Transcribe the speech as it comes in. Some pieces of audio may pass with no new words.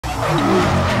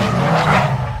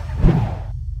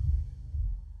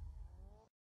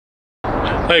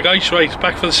Hi guys, right,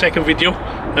 back for the second video.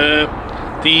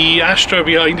 The Astra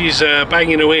behind is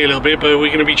banging away a little bit, but we're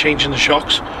going to be changing the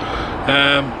shocks.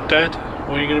 Dad,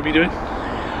 what are you going to be doing?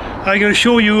 I'm going to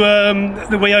show you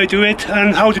the way I do it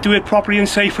and how to do it properly and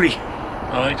safely.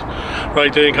 Alright,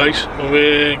 right there guys,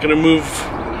 we're going to move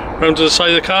around to the side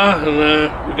of the car and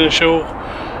we're going to show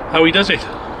how he does it.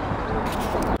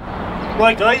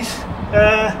 Right guys,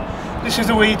 this is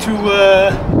the way to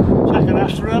jack an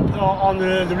Astra up on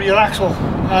the rear axle,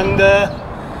 and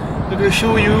we're going to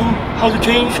show you how to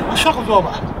change a shock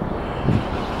absorber.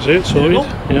 Is it? Sorry.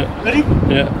 Yeah. Ready?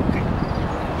 Yeah.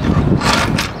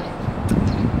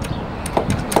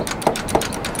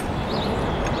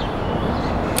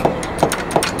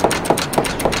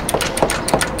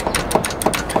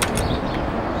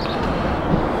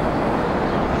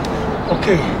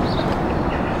 Okay.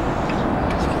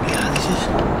 Yeah, this is.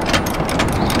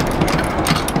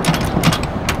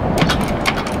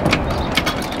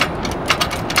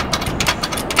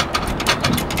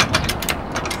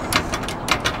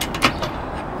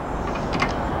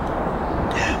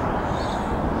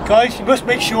 Guys, you must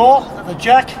make sure that the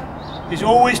jack is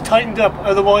always tightened up,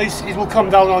 otherwise it will come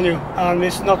down on you and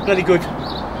it's not very good.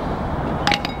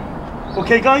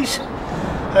 Okay guys,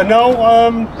 and now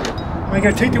I'm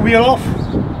going to take the wheel off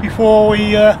before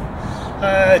we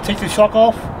take the shock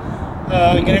off.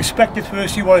 I'm going to inspect it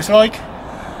first, see what it's like,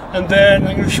 and then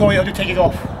I'm going to show you how to take it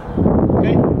off.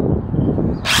 Okay?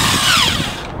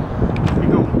 Here we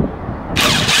go.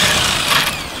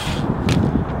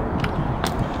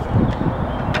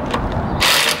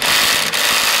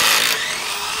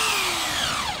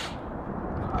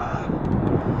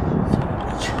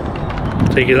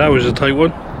 Take it, that was a tight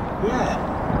one. Yeah.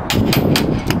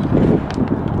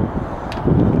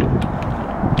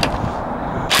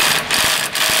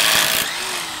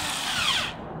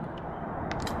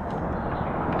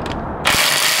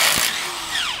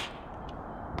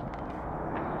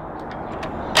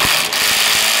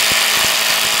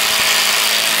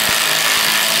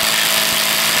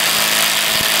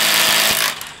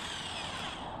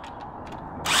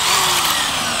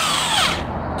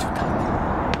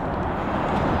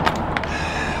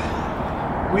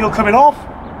 Wheel coming off.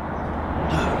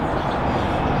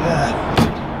 Yeah.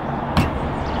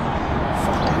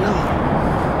 Fucking hell.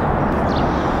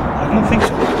 I don't think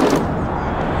so.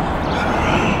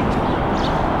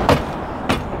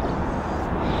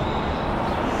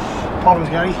 Problems,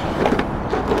 Gary.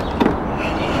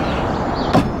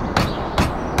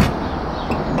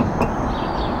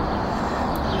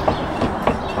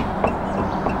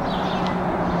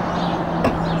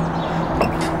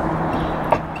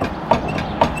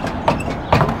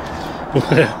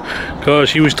 God,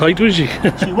 she was tight, was she?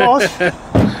 She was.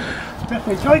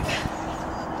 Definitely tight.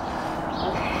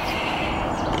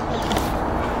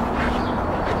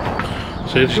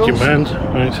 So just your hand,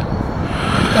 right?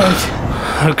 Right.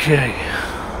 Okay.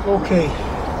 Okay.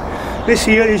 This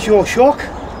here is your shock.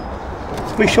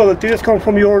 Make sure that this comes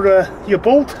from your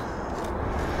bolt.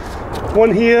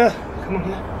 One here. Come on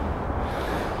here.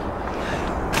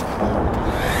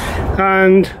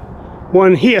 And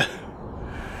one here.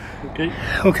 Okay.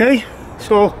 Okay,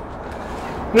 so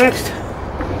next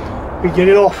we get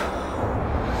it off,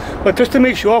 but just to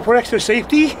make sure, for extra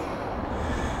safety,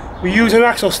 we use an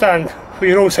axle stand for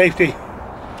your own safety.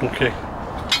 Okay.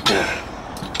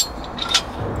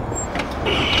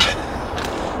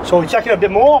 So we check it a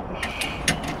bit more.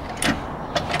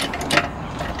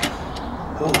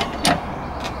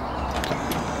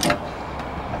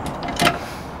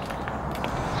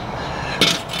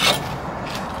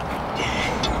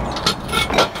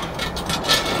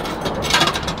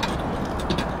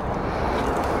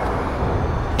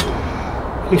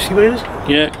 You see what it is?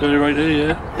 Yeah, got it right there,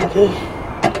 yeah. Okay.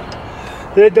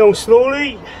 Let it down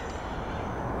slowly.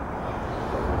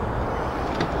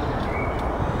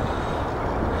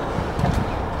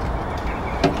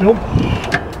 Nope.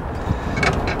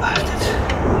 Bastards.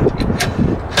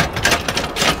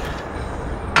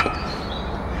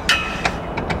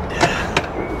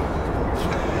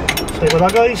 Sorry about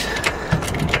that, guys.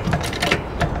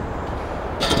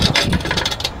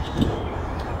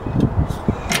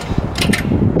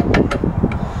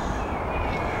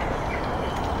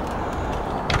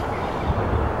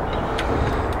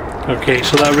 Okay,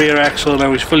 so that rear axle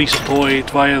now is fully supported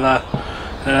via that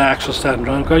axle stand,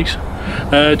 right guys?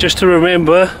 Just to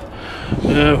remember,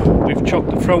 we've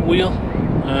chocked the front wheel,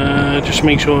 just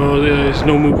make sure there's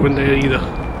no movement there either.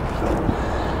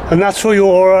 And that's for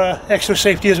your extra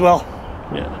safety as well.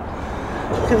 Yeah.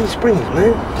 Look at these springs,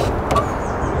 man.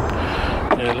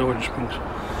 Yeah, lower the springs.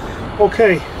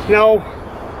 Okay, now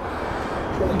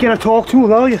get a torque tool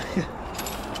now.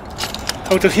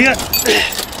 Out of here.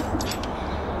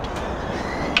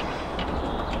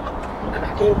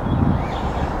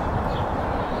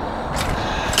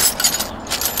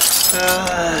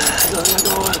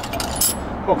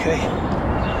 Okay,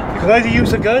 you can either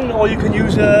use a gun or you can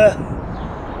use a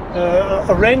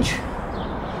wrench,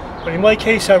 but in my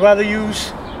case I'd rather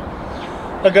use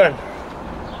a gun.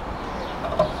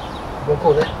 Won't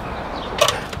go there.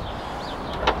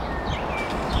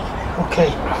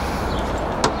 Okay.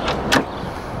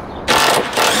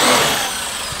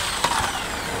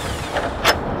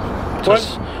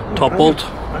 Just top bolt.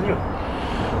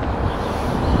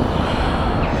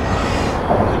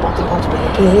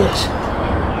 Yes.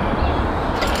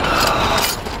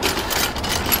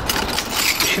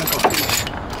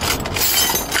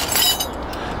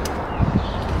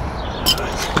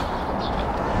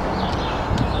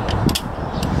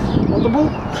 On the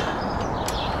bolt.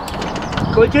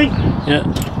 Good, Jake? Yeah.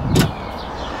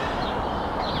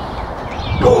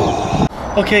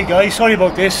 Okay guys, sorry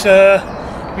about this.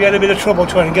 We had a bit of trouble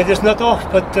trying to get this nut off,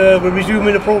 but we're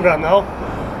resuming the program now.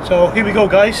 So here we go,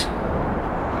 guys.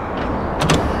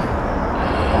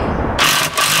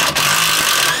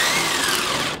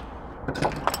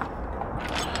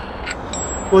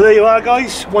 Well, there you are,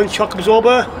 guys. One shock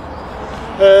absorber.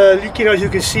 Leaking, as you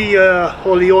can see,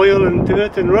 all the oil and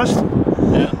dirt and rust.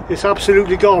 Yeah. It's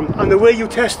absolutely gone. And the way you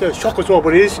test the shock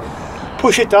absorber is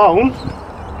push it down,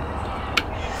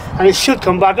 and it should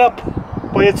come back up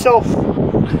by itself.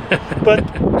 But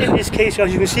in this case,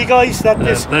 as you can see, guys, that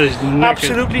is knackered.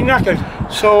 Absolutely knackered.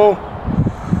 So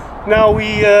now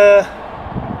we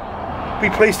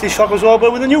replace this shock absorber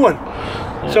with a new one.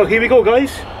 Yeah. So here we go,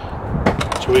 guys.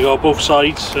 So we got both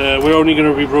sides. We're only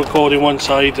going to be recording one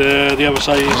side. The other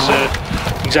side is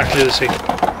exactly the same.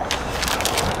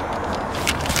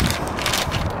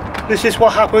 This is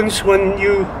what happens when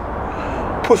you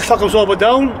push shock absorber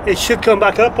down. It should come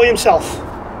back up by himself.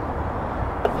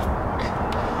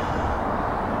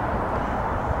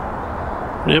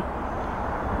 Yep.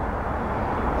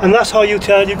 And that's how you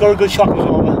tell you've got a good shock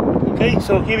absorber. Okay,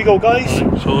 so here we go, guys.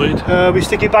 Solid. We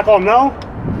stick it back on now.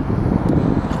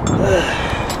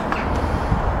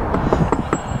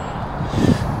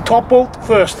 Top bolt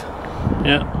first.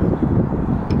 Yeah.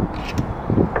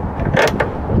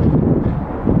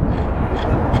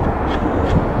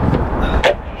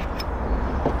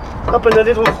 Up in the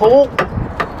little hole.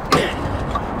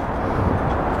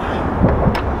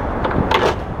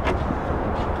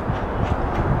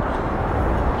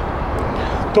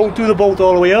 Don't do the bolt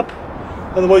all the way up,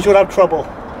 otherwise you'll have trouble.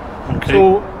 Okay.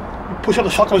 So push up the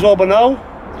shock absorber now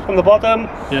from the bottom.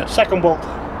 Yeah. Second bolt.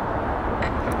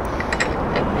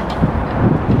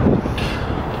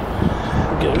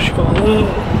 Get a shot there.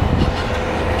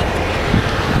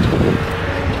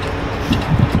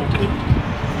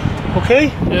 Okay.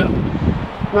 Yeah.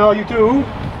 Now you do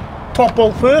top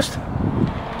bolt first.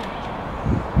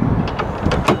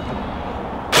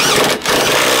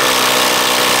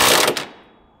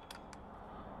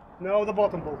 Now the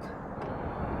bottom bolt.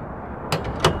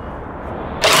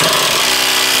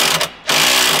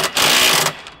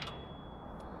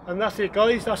 And that's it,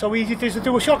 guys. That's how easy it is to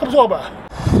do a shock absorber.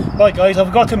 Right, guys, I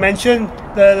forgot to mention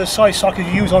the size socket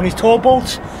you use on these toe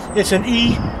bolts. It's an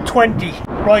E20.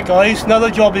 Right, guys, now the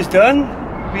job is done.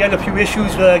 We had a few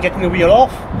issues getting the wheel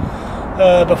off,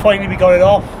 but finally we got it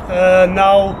off.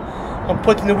 Now I'm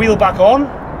putting the wheel back on.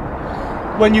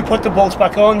 When you put the bolts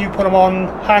back on, you put them on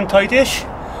hand tight-ish,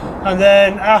 and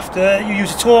then after you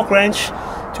use a torque wrench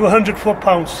to 100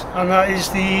 foot-pounds, and that is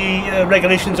the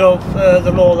regulations of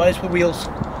the law, that is for wheels.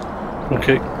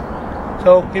 Okay.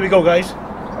 So here we go, guys.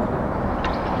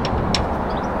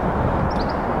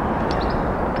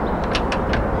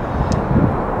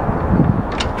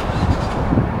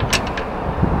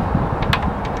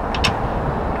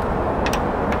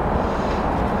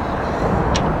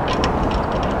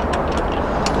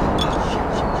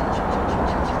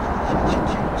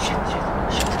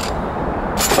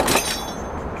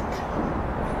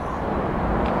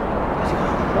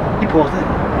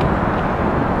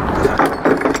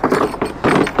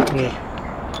 Yeah.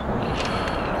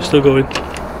 Still going. Okay.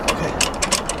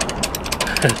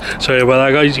 Sorry about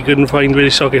that, guys, you couldn't find where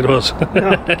the socket was.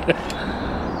 No.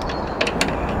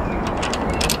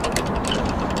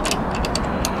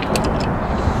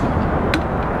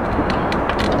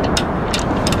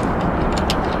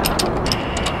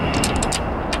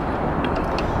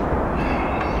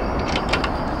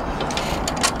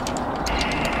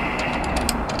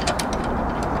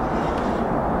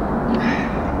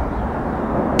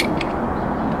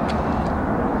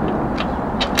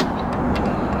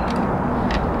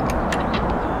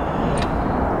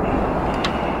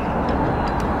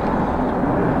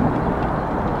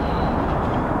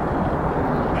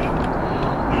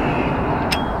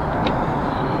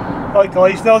 Right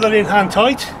guys, now they're in hand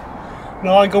tight,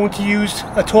 now I'm going to use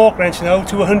a torque wrench now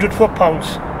to 100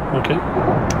 foot-pounds. Okay.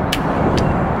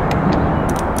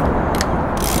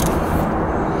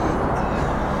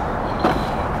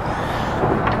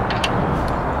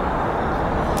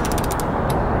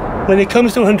 When it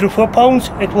comes to 100 foot-pounds,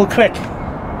 it will click.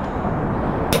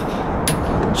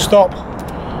 Stop.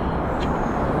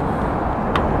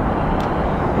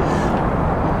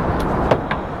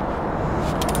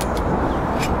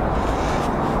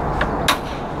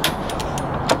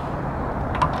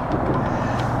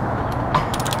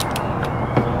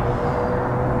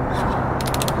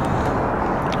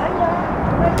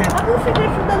 Have you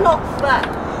finished with the locks back?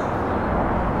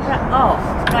 Oh,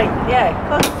 right, yeah,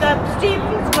 because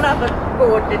Stephen's going to have a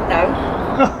go at it now.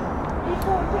 He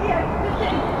thought he had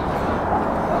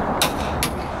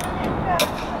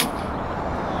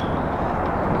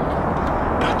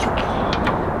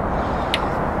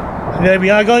And there we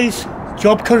are guys,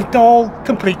 job all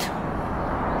complete.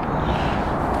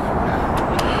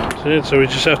 That's it, so we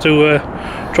just have to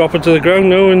drop it to the ground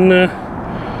now and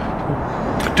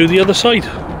do the other side.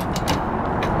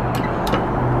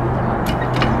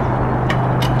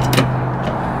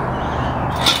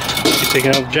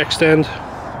 Taking out the jack stand.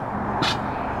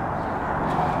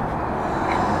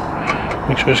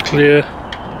 Make sure it's clear.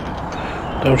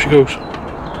 Down she goes.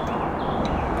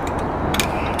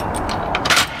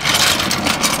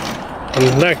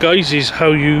 And that, guys, is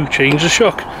how you change the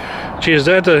shock. Cheers,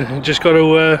 Dad. Just got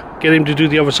to get him to do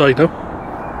the other side now.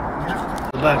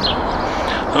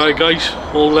 Alright guys,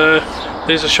 well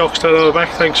there's a shock stand on the back,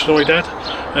 thanks to my dad.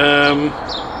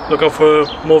 Look out for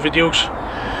more videos.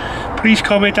 Please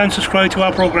comment and subscribe to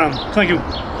our program. Thank you.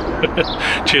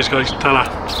 Cheers guys,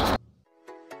 ta-ra.